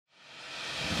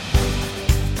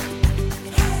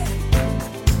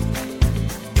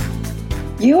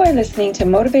You are listening to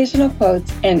motivational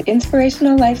quotes and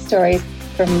inspirational life stories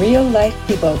from real-life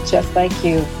people just like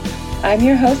you. I'm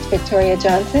your host, Victoria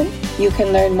Johnson. You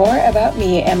can learn more about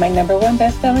me and my #1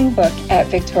 best-selling book at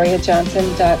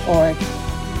victoriajohnson.org.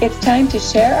 It's time to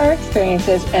share our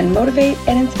experiences and motivate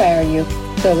and inspire you.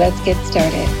 So let's get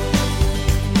started.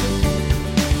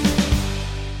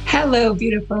 Hello,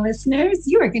 beautiful listeners.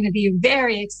 You are going to be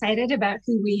very excited about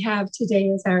who we have today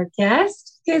as our guest.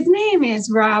 His name is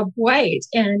Rob White,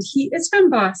 and he is from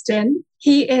Boston.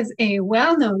 He is a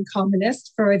well-known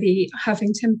columnist for the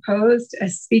Huffington Post, a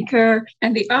speaker,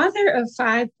 and the author of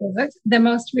 5 books, the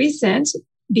most recent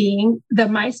being The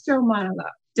Maestro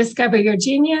Monologue: Discover Your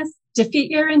Genius,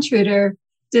 Defeat Your Intruder,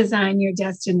 Design Your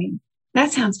Destiny.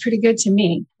 That sounds pretty good to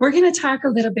me. We're going to talk a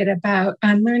little bit about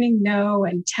unlearning no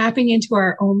and tapping into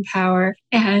our own power.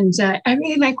 And I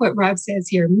really like what Rob says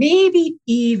here, maybe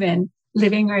even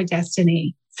living our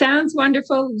destiny. Sounds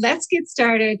wonderful. Let's get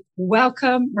started.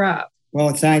 Welcome, Rob. Well,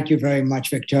 thank you very much,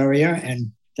 Victoria,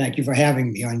 and thank you for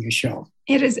having me on your show.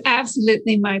 It is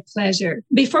absolutely my pleasure.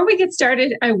 Before we get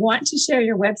started, I want to share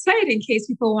your website in case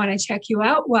people want to check you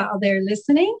out while they're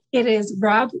listening. It is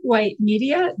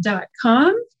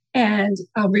robwhitemedia.com. And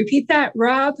I'll repeat that,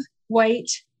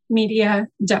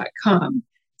 robwhitemedia.com.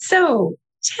 So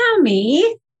tell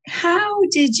me, how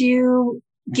did you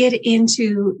get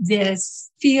into this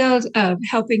field of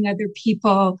helping other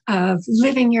people, of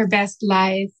living your best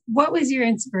life? What was your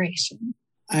inspiration?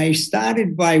 I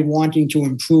started by wanting to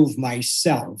improve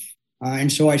myself.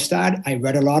 And so I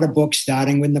read a lot of books,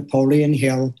 starting with Napoleon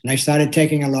Hill, and I started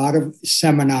taking a lot of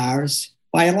seminars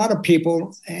by a lot of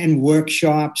people and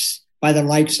workshops by the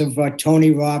likes of Tony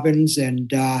Robbins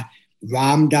and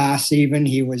Ram Dass even.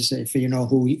 He was, if you know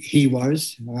who he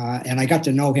was. And I got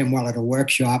to know him well at a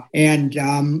workshop. And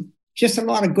just a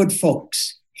lot of good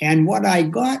folks. And what I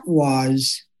got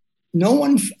was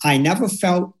I never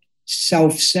felt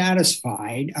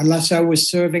self-satisfied unless I was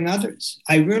serving others.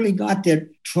 I really got that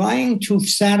trying to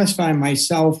satisfy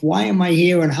myself. Why am I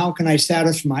here and how can I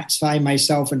satisfy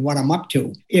myself and what I'm up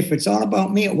to? If it's all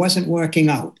about me, it wasn't working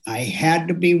out. I had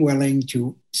to be willing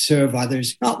to serve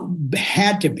others. Not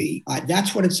had to be.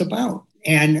 That's what it's about.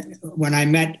 And when I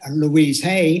met Louise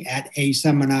Hay at a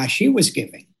seminar she was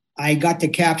giving, I got to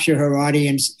capture her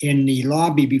audience in the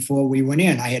lobby before we went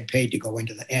in. I had paid to go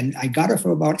into and I got her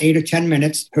for about 8 or 10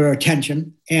 minutes, her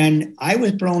attention. And I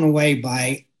was blown away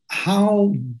by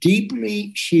how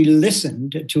deeply she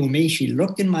listened to me. She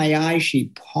looked in my eyes. She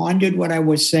pondered what I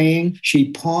was saying.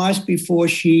 She paused before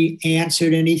she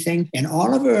answered anything. And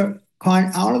all of the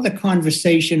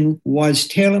conversation was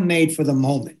tailor-made for the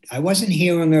moment. I wasn't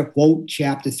hearing her quote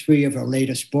chapter 3 of her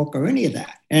latest book or any of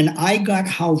that. And I got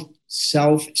how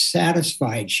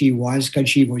self-satisfied she was because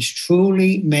she was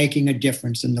truly making a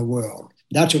difference in the world.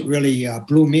 That's what really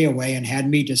blew me away and had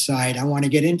me decide I want to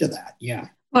get into that. Yeah.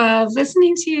 Well,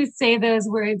 listening to you say those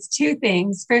words, 2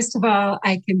 things. First of all,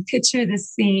 I can picture the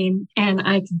scene and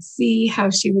I can see how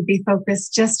she would be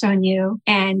focused just on you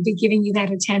and be giving you that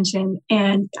attention.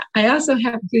 And I also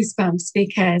have goosebumps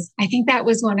because I think that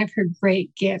was one of her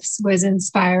great gifts, was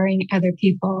inspiring other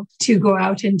people to go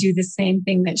out and do the same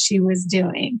thing that she was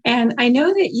doing. And I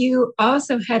know that you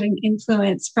also had an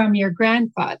influence from your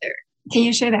grandfather. Can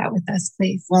you share that with us,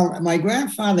 please? Well, my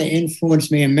grandfather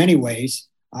influenced me in many ways.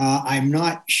 I'm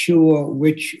not sure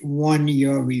which one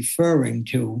you're referring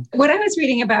to. What I was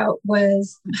reading about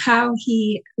was how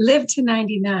he lived to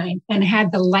 99 and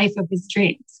had the life of his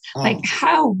dreams. Oh. Like,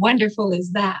 how wonderful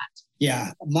is that?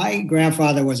 Yeah, my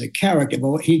grandfather was a character,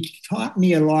 but he taught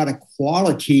me a lot of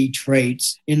quality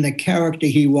traits in the character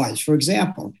he was. For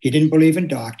example, he didn't believe in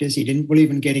doctors. He didn't believe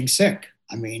in getting sick.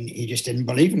 I mean, he just didn't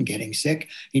believe in getting sick.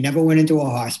 He never went into a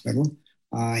hospital.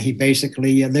 He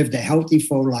basically lived a healthy,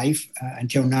 full life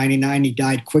until 99. He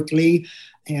died quickly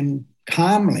and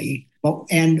calmly.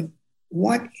 And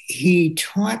what he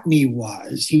taught me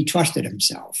was he trusted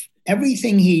himself.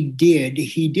 Everything he did,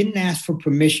 he didn't ask for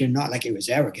permission, not like he was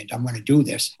arrogant, I'm going to do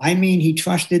this. I mean, he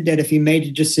trusted that if he made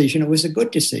a decision, it was a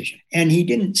good decision. And he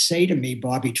didn't say to me,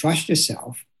 Bobby, trust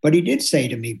yourself. But he did say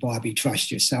to me, Bobby,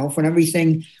 trust yourself. And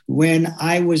everything when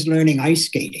I was learning ice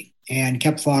skating and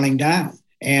kept falling down.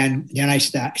 And then I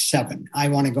start 7. I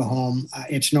want to go home.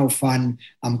 It's no fun.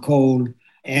 I'm cold.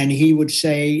 And he would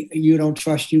say, you don't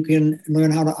trust you can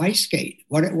learn how to ice skate.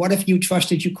 What if you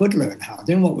trusted you could learn how?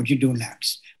 Then what would you do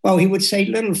next? Well, he would say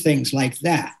little things like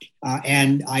that.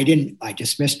 And I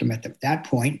dismissed him at that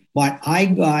point. But I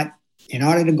got, in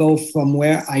order to go from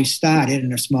where I started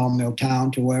in a small mill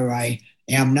town to where I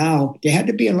am now, there had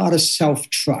to be a lot of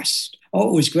self-trust. Oh,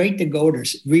 it was great to go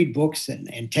to read books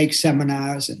and take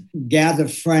seminars and gather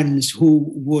friends who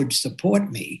would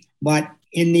support me. But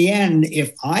in the end,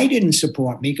 if I didn't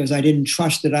support me because I didn't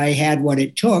trust that I had what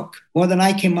it took, well, then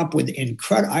I came up with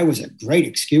I was a great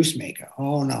excuse maker.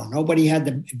 Oh, no, nobody had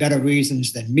the better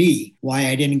reasons than me why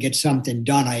I didn't get something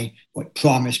done I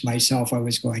promised myself I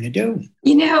was going to do.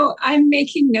 I'm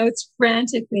making notes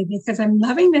frantically because I'm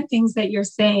loving the things that you're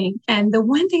saying. And the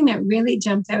one thing that really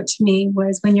jumped out to me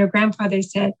was when your grandfather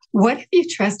said, what if you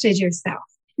trusted yourself?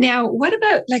 Now, what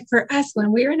about like for us,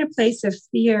 when we're in a place of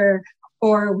fear,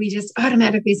 or we just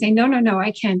automatically say, no,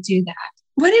 I can't do that.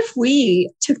 What if we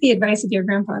took the advice of your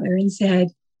grandfather and said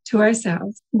to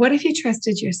ourselves, what if you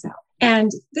trusted yourself?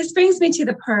 And this brings me to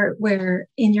the part where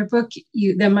in your book,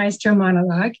 the Maestro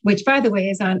Monologue, which by the way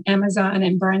is on Amazon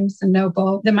and Barnes and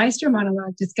Noble, the Maestro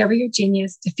Monologue, Discover Your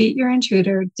Genius, Defeat Your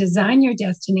Intruder, Design Your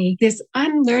Destiny, this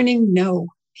unlearning no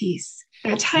piece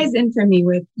that ties in for me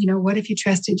with, what if you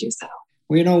trusted yourself?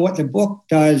 Well, what the book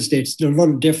does, it's a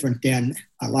little different than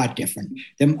a lot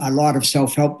of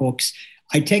self-help books.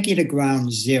 I take you to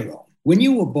ground zero. When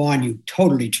you were born, you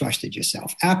totally trusted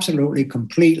yourself. Absolutely,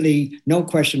 completely, no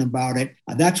question about it.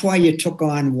 That's why you took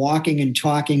on walking and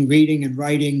talking, reading and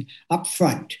writing up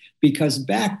front. Because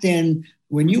back then,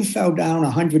 when you fell down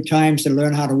 100 times to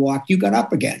learn how to walk, you got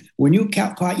up again. When you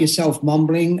caught yourself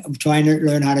mumbling, trying to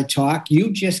learn how to talk,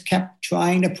 you just kept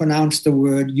trying to pronounce the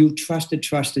word. You trusted.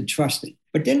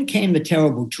 But then came the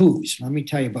terrible twos. Let me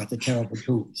tell you about the terrible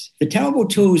twos. The terrible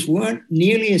twos weren't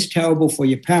nearly as terrible for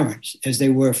your parents as they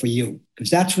were for you, because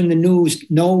that's when the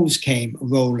no's came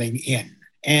rolling in.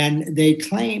 And they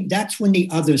claim that's when the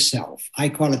other self, I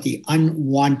call it the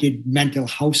unwanted mental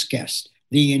house guest,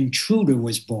 the intruder,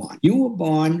 was born. You were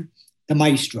born the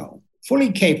maestro,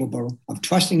 fully capable of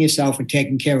trusting yourself and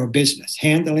taking care of business,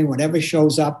 handling whatever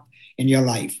shows up in your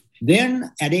life.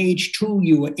 Then at age 2,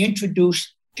 you were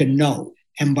introduced to no.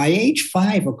 And by age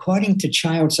 5, according to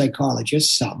child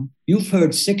psychologists, you've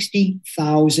heard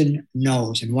 60,000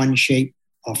 no's in one shape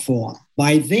or form.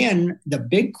 By then, the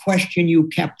big question you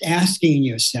kept asking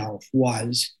yourself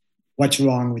was, what's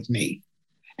wrong with me?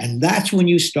 And that's when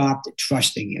you stopped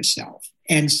trusting yourself.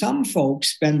 And some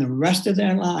folks spend the rest of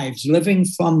their lives living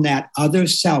from that other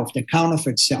self, the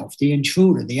counterfeit self, the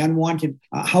intruder, the unwanted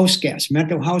house guest,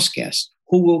 mental house guest,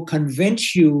 who will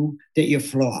convince you that you're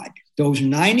flawed. Those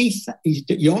 90,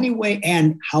 the only way,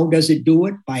 and how does it do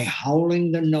it? By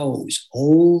howling the no's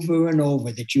over and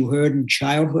over that you heard in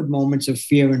childhood moments of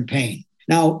fear and pain.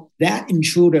 Now, that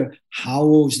intruder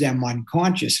howls them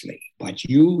unconsciously, but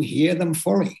you hear them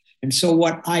fully. And so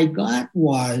what I got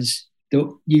was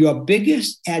your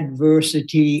biggest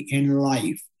adversity in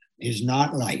life is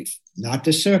not life, not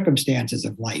the circumstances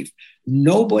of life.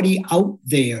 Nobody out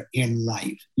there in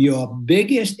life. Your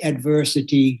biggest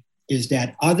adversity is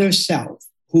that other self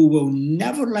who will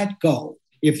never let go.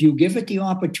 If you give it the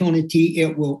opportunity,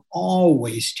 it will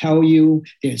always tell you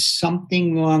there's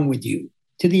something wrong with you,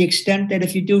 to the extent that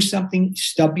if you do something,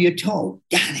 stub your toe.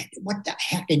 Darn it, what the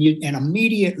heck? And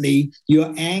immediately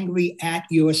you're angry at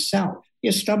yourself.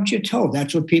 You stubbed your toe.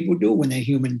 That's what people do when they're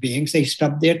human beings. They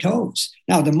stub their toes.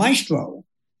 Now, the maestro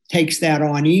takes that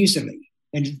on easily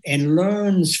and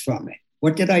learns from it.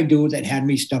 What did I do that had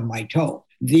me stub my toe?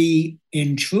 The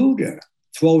intruder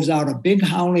throws out a big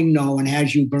howling no and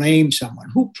has you blame someone.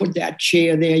 Who put that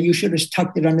chair there? You should have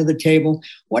tucked it under the table.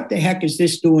 What the heck is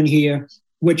this doing here?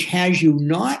 Which has you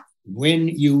not, when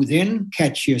you then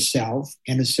catch yourself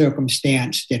in a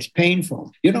circumstance that's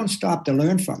painful, you don't stop to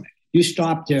learn from it. You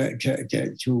stop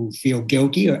to feel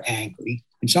guilty or angry.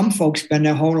 And some folks spend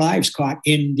their whole lives caught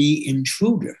in the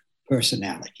intruder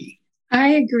personality. I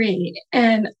agree.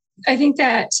 And I think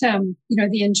that,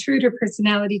 the intruder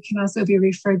personality can also be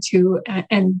referred to,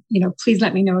 and please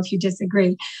let me know if you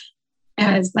disagree,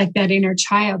 as like that inner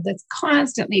child that's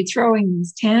constantly throwing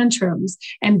these tantrums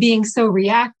and being so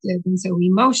reactive and so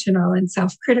emotional and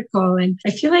self-critical. And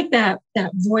I feel like that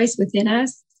voice within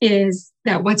us is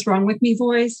that what's wrong with me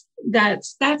voice.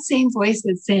 That's that same voice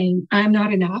that's saying, I'm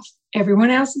not enough.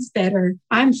 Everyone else is better.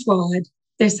 I'm flawed.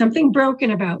 There's something broken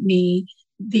about me.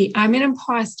 I'm an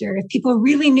imposter. If people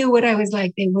really knew what I was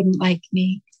like, they wouldn't like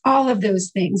me. All of those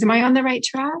things. Am I on the right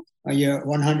track? You're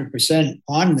 100%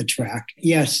 on the track.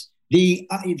 Yes. The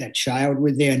child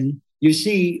within. You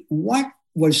see, what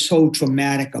was so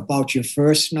traumatic about your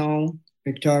first no,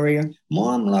 Victoria?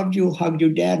 Mom loved you, hugged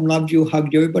you. Dad loved you,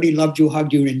 hugged you. Everybody loved you,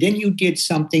 hugged you. And then you did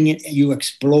something and you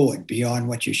explode beyond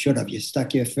what you should have. You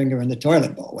stuck your finger in the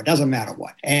toilet bowl. It doesn't matter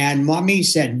what. And mommy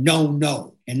said,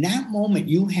 no. In that moment,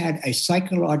 you had a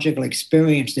psychological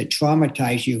experience that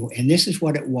traumatized you. And this is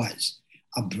what it was.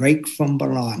 a break from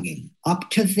belonging. Up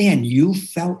to then, you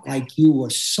felt like you were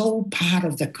so part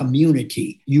of the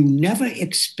community. You never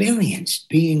experienced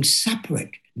being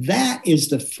separate.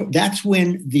 That's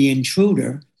when the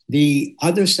intruder, the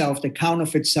other self, the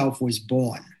counterfeit self, was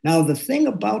born. Now, the thing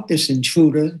about this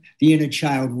intruder, the inner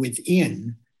child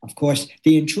within, of course,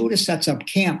 the intruder sets up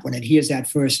camp when it hears that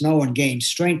first no and gains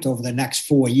strength over the next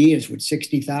 4 years with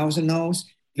 60,000 no's.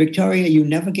 Victoria, you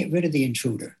never get rid of the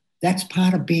intruder. That's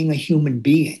part of being a human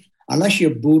being. Unless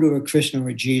you're Buddha or Krishna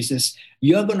or Jesus,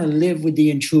 you're going to live with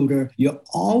the intruder. You're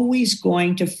always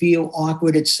going to feel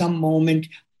awkward at some moment,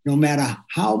 no matter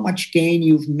how much gain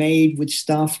you've made with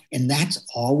stuff. And that's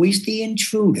always the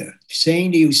intruder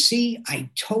saying to you, see, I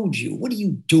told you, what are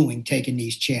you doing taking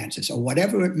these chances? Or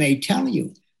whatever it may tell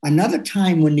you. Another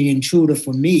time when the intruder,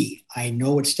 for me, I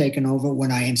know it's taken over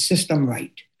when I insist I'm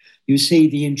right. You see,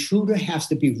 the intruder has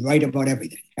to be right about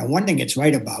everything. And one thing it's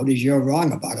right about is you're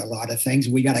wrong about a lot of things.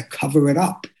 We got to cover it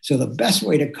up. So the best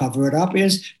way to cover it up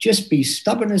is just be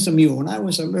stubborn as a mule. When I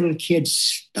was a little kid,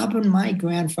 stubborn, my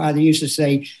grandfather used to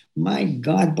say, my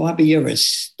God, Bobby, you're as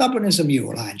stubborn as a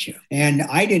mule, aren't you? And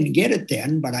I didn't get it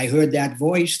then, but I heard that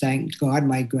voice. Thank God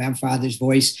my grandfather's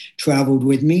voice traveled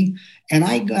with me. And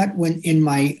I got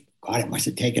it must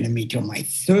have taken me till my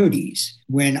 30s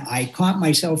when I caught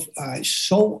myself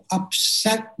so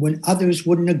upset when others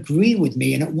wouldn't agree with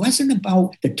me. And it wasn't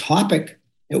about the topic.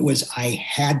 It was I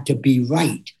had to be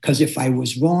right. Because if I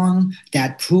was wrong,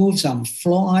 that proves I'm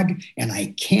flawed and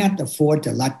I can't afford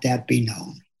to let that be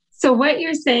known. So what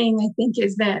you're saying, I think,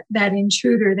 is that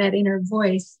intruder, that inner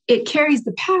voice, it carries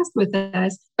the past with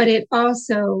us, but it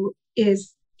also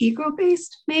is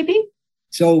ego-based, maybe?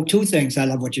 So 2 things. I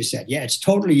love what you said. Yeah, it's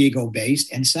totally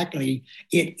ego-based. And secondly,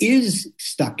 it is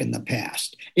stuck in the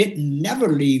past. It never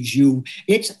leaves you.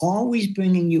 It's always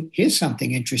bringing you. Here's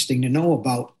something interesting to know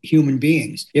about human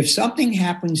beings. If something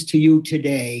happens to you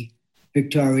today,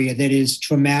 Victoria, that is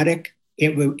traumatic,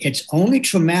 it's only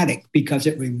traumatic because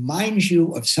it reminds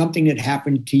you of something that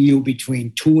happened to you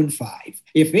between 2 and 5.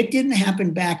 If it didn't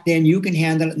happen back then, you can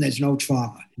handle it and there's no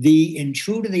trauma. The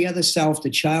intruder, the other self,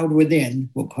 the child within,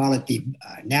 we'll call it the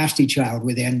nasty child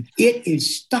within, it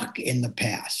is stuck in the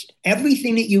past.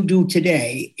 Everything that you do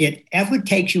today, it ever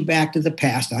takes you back to the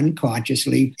past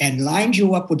unconsciously and lines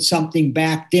you up with something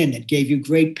back then that gave you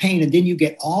great pain. And then you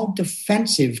get all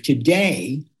defensive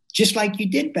today, just like you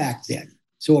did back then.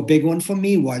 So a big one for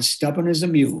me was stubborn as a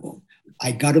mule.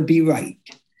 I got to be right,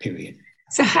 period.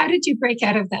 So how did you break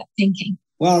out of that thinking?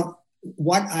 Well,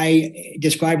 what I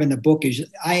describe in the book is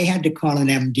I had to call an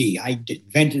MD. I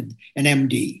invented an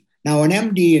MD. Now, an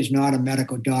MD is not a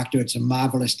medical doctor. It's a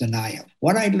marvelous denial.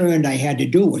 What I learned I had to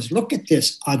do was look at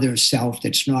this other self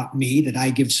that's not me, that I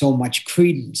give so much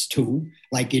credence to,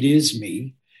 like it is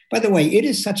me. By the way, it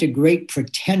is such a great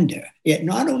pretender. It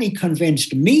not only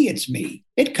convinced me it's me,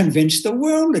 it convinced the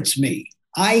world it's me.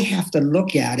 I have to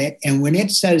look at it, and when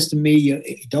it says to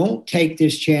me, don't take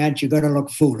this chance, you're going to look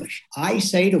foolish, I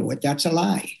say to it, that's a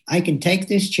lie. I can take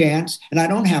this chance, and I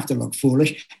don't have to look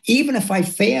foolish. Even if I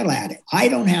fail at it, I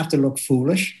don't have to look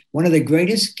foolish. One of the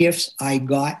greatest gifts I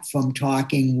got from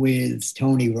talking with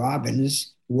Tony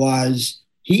Robbins was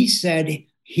he said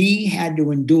he had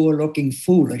to endure looking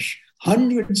foolish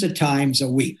hundreds of times a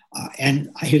week. And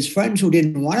his friends who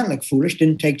didn't want to look foolish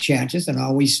didn't take chances and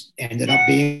always ended up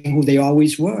being who they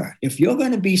always were. If you're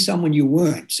going to be someone you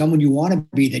weren't, someone you want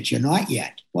to be that you're not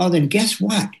yet, well, then guess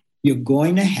what? You're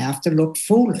going to have to look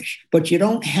foolish. But you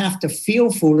don't have to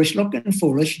feel foolish, looking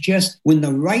foolish. Just when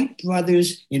the Wright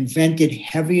brothers invented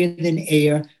heavier than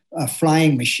air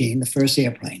flying machine, the first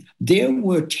airplane, there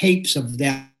were tapes of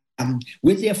them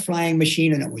with their flying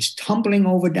machine, and it was tumbling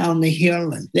over down the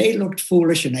hill, and they looked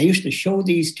foolish. And I used to show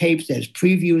these tapes as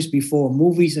previews before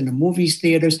movies in the movie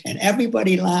theaters, and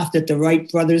everybody laughed at the Wright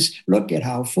brothers. Look at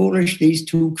how foolish these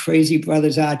 2 crazy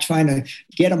brothers are trying to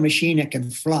get a machine that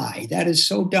can fly. That is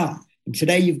so dumb. And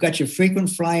today you've got your frequent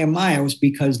flyer miles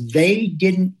because they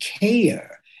didn't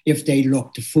care if they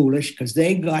looked foolish, because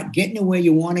they got getting to where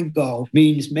you want to go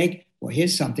means well,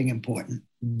 here's something important.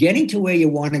 Getting to where you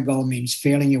want to go means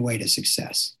failing your way to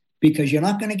success, because you're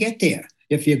not going to get there.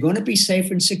 If you're going to be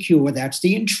safe and secure, that's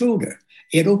the intruder.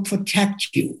 It'll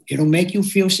protect you. It'll make you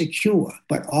feel secure.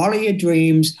 But all of your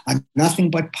dreams are nothing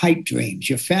but pipe dreams.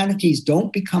 Your fantasies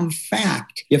don't become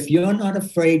fact if you're not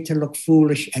afraid to look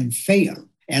foolish and fail.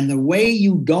 And the way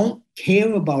you don't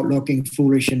care about looking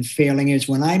foolish and failing is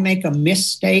when I make a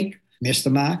mistake, miss the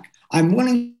mark, I'm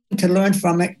willing to learn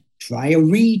from it, try a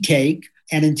retake.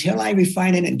 And until I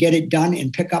refine it and get it done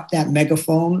and pick up that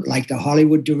megaphone like the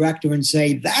Hollywood director and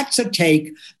say, that's a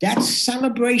take, that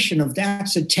celebration of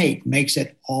that's a take makes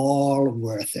it all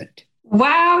worth it.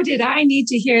 Wow, did I need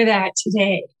to hear that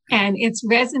today? And it's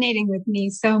resonating with me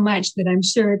so much that I'm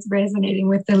sure it's resonating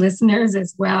with the listeners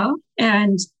as well.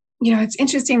 And, it's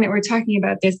interesting that we're talking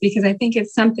about this because I think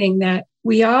it's something that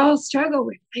we all struggle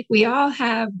with. Like we all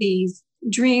have these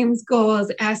dreams,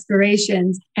 goals,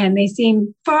 aspirations, and they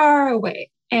seem far away.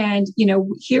 And,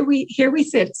 here we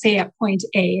sit, say at point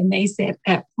A, and they sit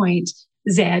at point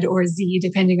Z or Z,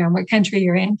 depending on what country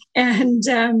you're in. And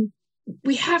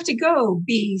we have to go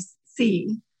B,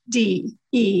 C, D,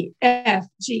 E, F,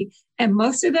 G. And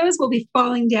most of those will be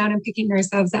falling down and picking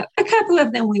ourselves up. A couple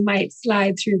of them we might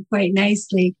slide through quite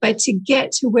nicely. But to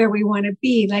get to where we want to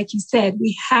be, like you said,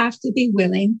 we have to be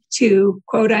willing to,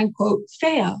 quote unquote,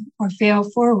 fail or fail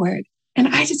forward. And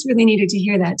I just really needed to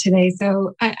hear that today.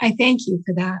 So I thank you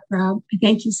for that, Rob. I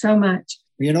thank you so much.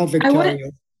 Victoria,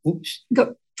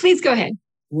 Please go ahead.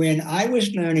 When I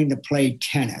was learning to play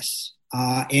tennis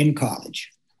in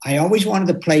college, I always wanted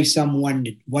to play someone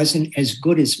that wasn't as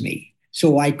good as me,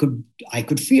 so I could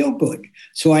feel good.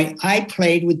 So I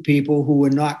played with people who were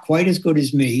not quite as good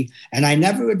as me, and I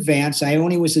never advanced. I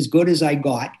only was as good as I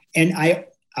got. And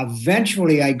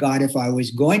eventually I got, if I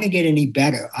was going to get any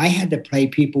better, I had to play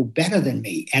people better than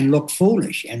me and look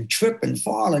foolish and trip and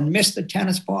fall and miss the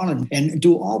tennis ball and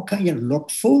do all kinds,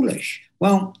 look foolish.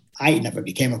 Well, I never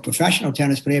became a professional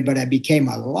tennis player, but I became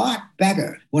a lot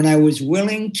better when I was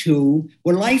willing to.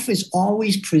 Well, life is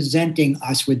always presenting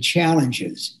us with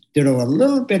challenges that are a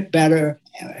little bit better,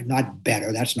 not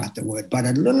better, that's not the word, but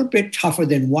a little bit tougher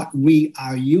than what we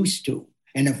are used to.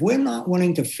 And if we're not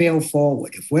willing to fail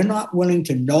forward, if we're not willing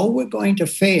to know we're going to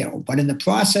fail, but in the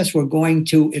process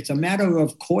it's a matter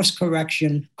of course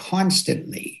correction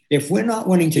constantly. If we're not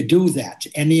willing to do that,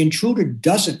 and the intruder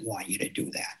doesn't want you to do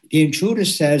that, the intruder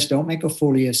says, don't make a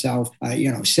fool of yourself,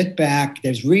 sit back.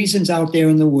 There's reasons out there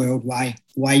in the world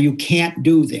why you can't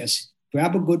do this.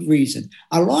 Grab a good reason.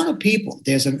 A lot of people,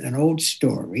 there's an old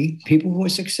story, people who are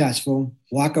successful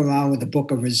walk around with a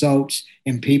book of results,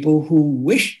 and people who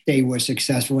wish they were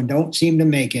successful and don't seem to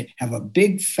make it have a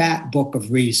big fat book of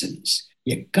reasons.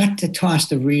 You got to toss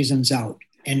the reasons out.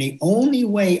 And the only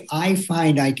way I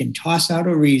find I can toss out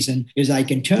a reason is I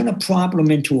can turn a problem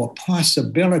into a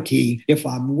possibility if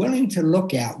I'm willing to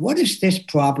look at what is this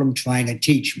problem trying to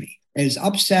teach me. As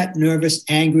upset, nervous,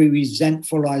 angry,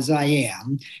 resentful as I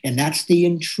am, and that's the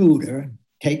intruder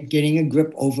getting a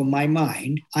grip over my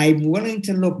mind, I'm willing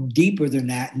to look deeper than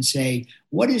that and say,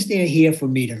 what is there here for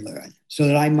me to learn so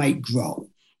that I might grow?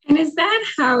 And is that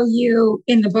how you,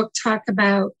 in the book, talk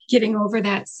about getting over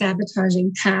that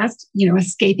sabotaging past,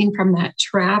 escaping from that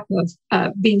trap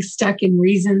of being stuck in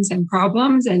reasons and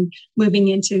problems and moving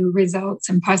into results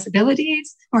and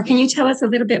possibilities? Or can you tell us a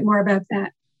little bit more about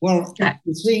that? Well,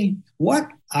 you see, what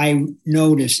I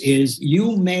notice is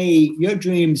your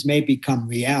dreams may become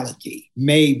reality,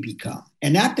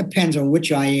 and that depends on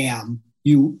which I am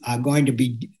you are going to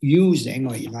be using,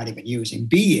 or you're not even using,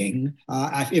 being.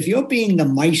 If you're being the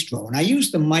maestro, and I use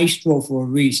the maestro for a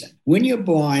reason. When you're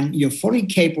born, you're fully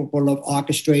capable of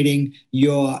orchestrating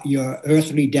your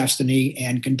earthly destiny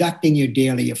and conducting your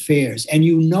daily affairs, and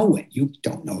you know it. You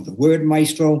don't know the word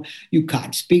maestro. You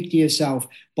can't speak to yourself,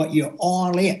 but you're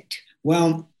all it.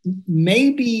 Well,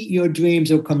 maybe your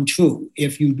dreams will come true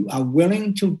if you are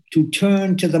willing to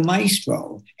turn to the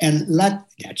maestro and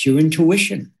that's your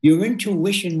intuition. Your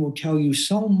intuition will tell you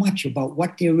so much about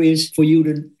what there is for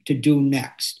you to do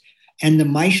next. And the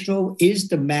maestro is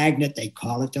the magnet. They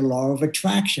call it the law of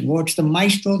attraction. Well, it's the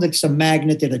maestro that's the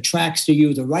magnet that attracts to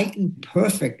you the right and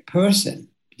perfect person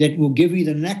that will give you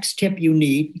the next tip you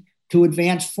need to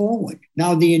advance forward.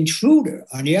 Now, the intruder,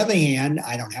 on the other hand,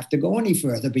 I don't have to go any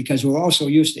further because we're all so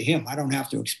used to him. I don't have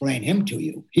to explain him to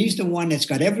you. He's the one that's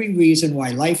got every reason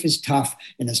why life is tough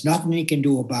and there's nothing he can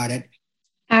do about it.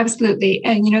 Absolutely.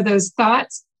 And, those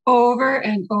thoughts over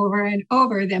and over and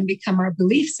over then become our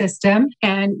belief system.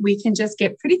 And we can just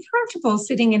get pretty comfortable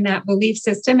sitting in that belief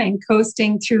system and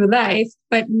coasting through life,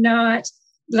 but not,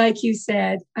 like you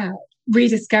said,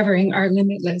 rediscovering our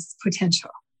limitless potential.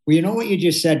 Well, you know what you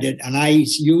just said, and I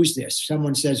use this.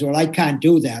 Someone says, well, I can't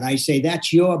do that. I say,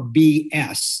 that's your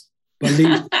BS.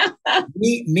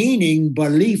 Meaning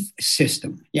belief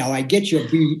system. I get your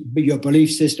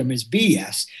belief system is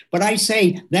BS, but I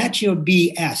say, that's your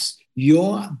BS,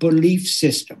 your belief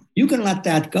system. You can let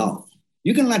that go.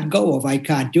 You can let go of, I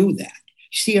can't do that.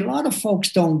 See, a lot of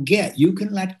folks don't get, you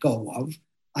can let go of,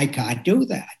 I can't do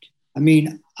that. I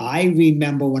mean, I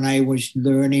remember when I was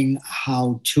learning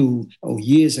how to,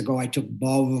 years ago, I took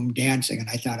ballroom dancing and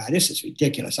I thought, this is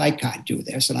ridiculous. I can't do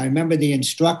this. And I remember the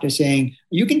instructor saying,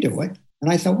 you can do it. And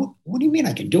I thought, what do you mean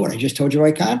I can do it? I just told you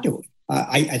I can't do it.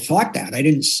 I thought that. I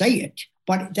didn't say it.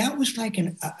 But that was like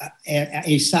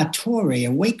a satori,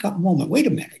 a wake-up moment. Wait a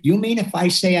minute. You mean if I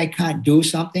say I can't do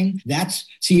something,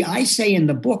 I say in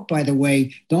the book, by the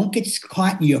way, don't get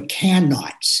caught in your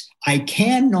cannots. I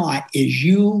cannot is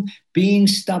you being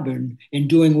stubborn and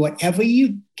doing whatever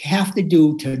you have to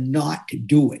do to not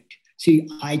do it. See,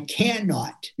 I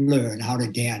cannot learn how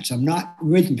to dance. I'm not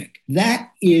rhythmic.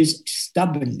 That is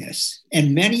stubbornness.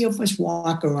 And many of us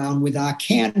walk around with our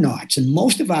cannots. And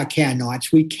most of our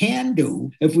cannots we can do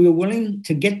if we were willing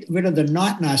to get rid of the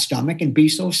knot in our stomach and be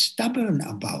so stubborn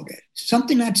about it.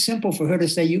 Something that simple for her to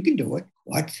say, you can do it.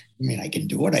 What? I mean, I can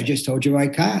do it. I just told you I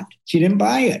can't. She didn't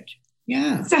buy it.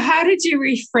 Yeah. So how did you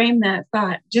reframe that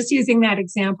thought? Just using that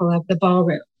example of the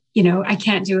ballroom. I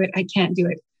can't do it. I can't do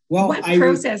it. Well, what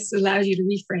process allows you to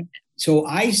reframe it? So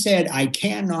I said, I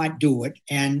cannot do it,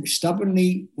 and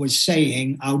stubbornly was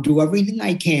saying, I'll do everything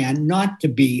I can not to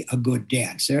be a good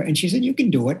dancer. And she said, you can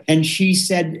do it. And she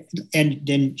said, and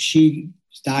then she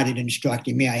started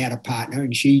instructing me. I had a partner,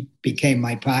 and she became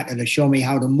my partner to show me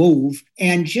how to move.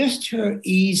 And just her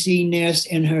easiness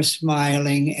and her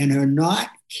smiling and her not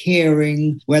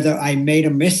caring whether I made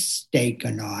a mistake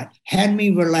or not had me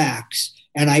relax.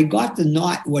 And I got the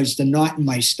knot was the knot in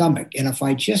my stomach. And if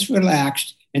I just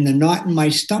relaxed and the knot in my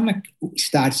stomach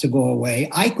starts to go away,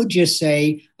 I could just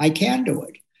say, I can do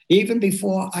it, even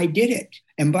before I did it.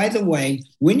 And by the way,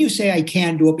 when you say I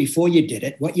can do it before you did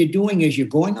it, what you're doing is you're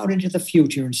going out into the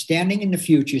future and standing in the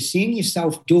future, seeing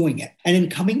yourself doing it, and then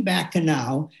coming back to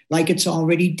now like it's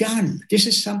already done. This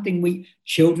is something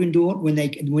children do it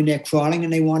when they're crawling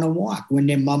and they want to walk, when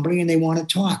they're mumbling and they want to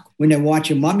talk, when they're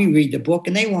watching mommy read the book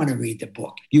and they want to read the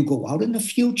book. You go out in the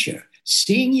future,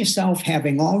 seeing yourself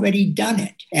having already done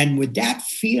it. And with that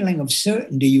feeling of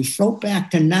certainty, you float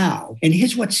back to now. And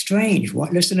here's what's strange.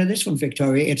 Listen to this one,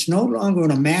 Victoria. It's no longer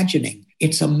an imagining.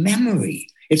 It's a memory.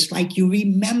 It's like you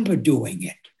remember doing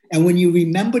it. And when you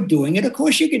remember doing it, of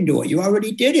course you can do it. You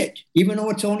already did it, even though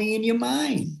it's only in your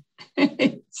mind.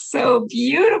 It's so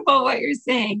beautiful what you're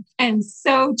saying, and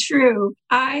so true.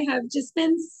 I have just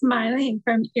been smiling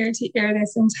from ear to ear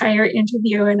this entire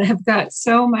interview, and have got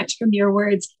so much from your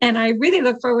words. And I really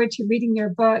look forward to reading your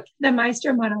book, The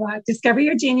Maestro Monologue, Discover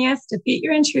Your Genius, Defeat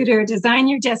Your Intruder, Design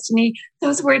Your Destiny.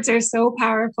 Those words are so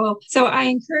powerful. So I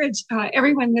encourage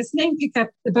everyone listening, pick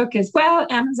up the book as well,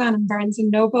 Amazon and Barnes &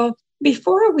 Noble.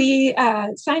 Before we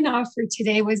sign off for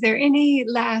today, was there any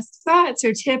last thoughts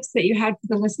or tips that you had for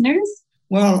the listeners?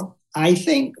 Well, I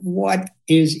think what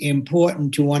is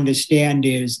important to understand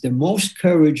is the most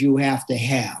courage you have to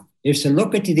have is to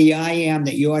look at the I am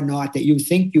that you are not, that you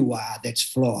think you are, that's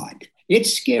flawed.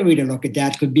 It's scary to look at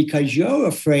that because you're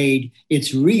afraid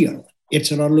it's real. It's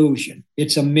an illusion.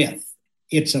 It's a myth.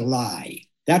 It's a lie.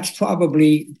 That's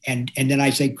probably, and then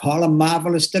I say, call a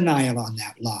marvelous denial on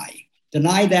that lie.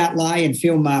 Deny that lie and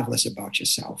feel marvelous about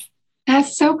yourself.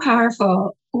 That's so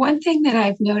powerful. One thing that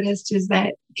I've noticed is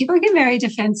that people get very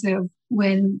defensive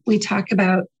when we talk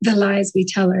about the lies we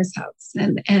tell ourselves.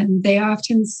 And they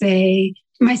often say,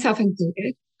 myself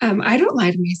included, I don't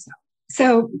lie to myself.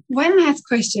 So one last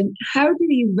question, how do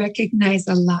you recognize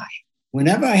a lie?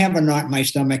 Whenever I have a knot in my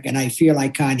stomach and I feel I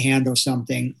can't handle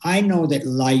something, I know that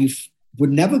life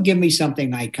would never give me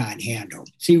something I can't handle.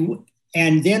 See,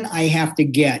 and then I have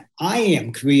to I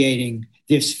am creating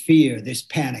this fear, this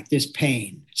panic, this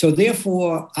pain. So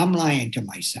therefore, I'm lying to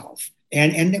myself.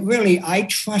 And really, I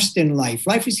trust in life.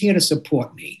 Life is here to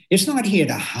support me. It's not here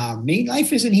to harm me.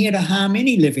 Life isn't here to harm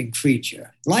any living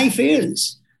creature. Life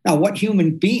is. Now,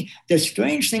 the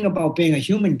strange thing about being a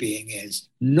human being is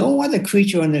no other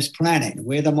creature on this planet,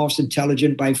 we're the most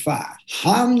intelligent by far,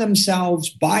 harm themselves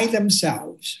by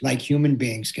themselves like human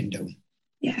beings can do.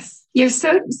 Yes. You're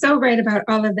so right about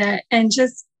all of that. And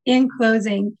just in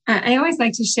closing, I always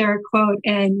like to share a quote.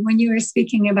 And when you were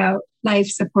speaking about life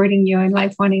supporting you and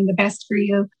life wanting the best for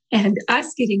you and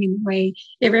us getting in the way,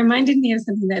 it reminded me of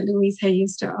something that Louise Hay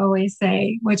used to always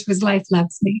say, which was life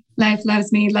loves me. Life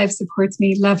loves me. Life supports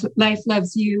me. Life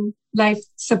loves you. Life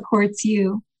supports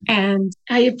you. And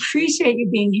I appreciate you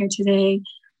being here today.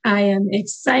 I am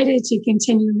excited to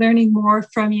continue learning more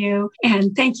from you.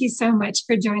 And thank you so much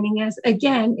for joining us.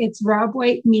 Again, it's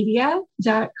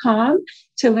robwhitemedia.com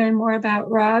to learn more about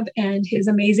Rob and his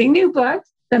amazing new book,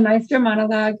 The Maestro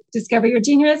Monologue, Discover Your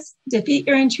Genius, Defeat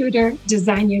Your Intruder,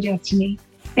 Design Your Destiny.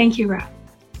 Thank you, Rob.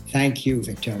 Thank you,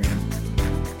 Victoria.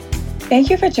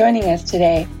 Thank you for joining us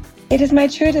today. It is my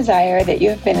true desire that you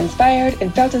have been inspired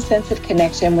and felt a sense of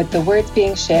connection with the words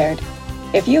being shared.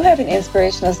 If you have an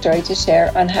inspirational story to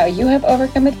share on how you have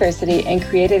overcome adversity and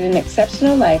created an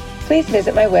exceptional life, please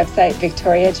visit my website,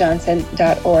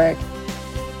 victoriajohnson.org.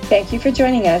 Thank you for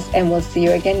joining us, and we'll see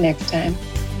you again next time.